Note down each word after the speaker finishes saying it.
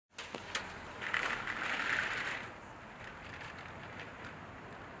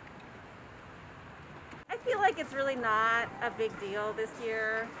feel like it's really not a big deal this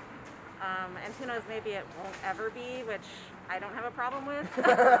year. And who knows, maybe it won't ever be, which I don't have a problem with.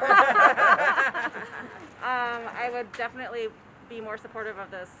 I would definitely be more supportive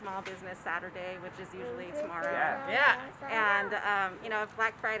of the Small Business Saturday, which is usually tomorrow. Yeah. And, you know, if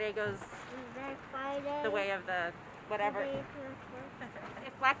Black Friday goes the way of the whatever,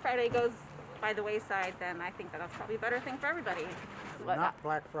 if Black Friday goes by the wayside, then I think that's probably a better thing for everybody. Not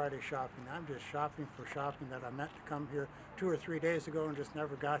Black Friday shopping. I'm just shopping for shopping that I meant to come here 2 or 3 days ago and just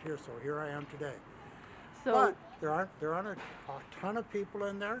never got here, so here I am today. So, But there aren't a ton of people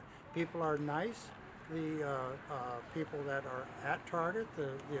in there. People are nice. The people that are at Target,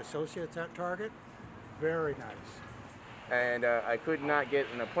 the associates at Target, very nice. And I could not get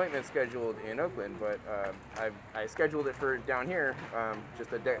an appointment scheduled in Oakland, but I scheduled it for down here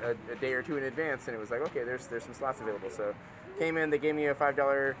just a day or two in advance, and it was like, okay, there's some slots available. So came in, they gave me a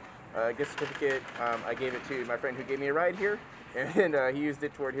 $5 gift certificate. I gave it to my friend who gave me a ride here, and he used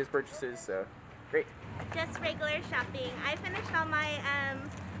it toward his purchases. So great. Just regular shopping. I finished all my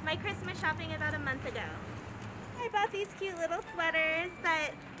my Christmas shopping about a month ago. I bought these cute little sweaters,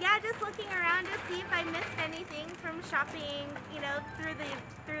 but yeah, just looking around to see if I missed anything from shopping, you know, through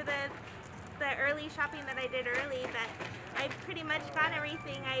the early shopping that I did early. But I pretty much got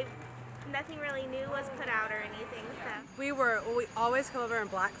everything. Nothing really new was put out or anything. So we always come over and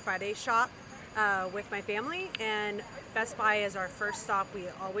Black Friday shop with my family, and Best Buy is our first stop we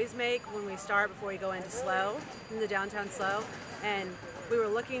always make when we start before we go into SLO, in the downtown SLO. And we were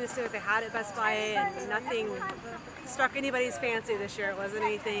looking to see what they had at Best Buy, and nothing struck anybody's fancy this year. It wasn't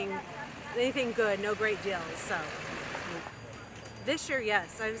anything good, no great deals. So this year,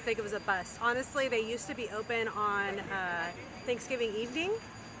 yes, I just think it was a bust. Honestly, they used to be open on Thanksgiving evening,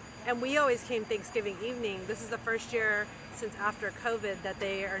 and we always came Thanksgiving evening. This is the first year since after COVID that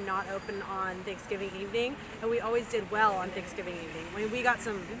they are not open on Thanksgiving evening, and we always did well on Thanksgiving evening. I mean, we got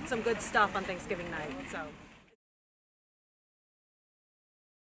some good stuff on Thanksgiving night. So.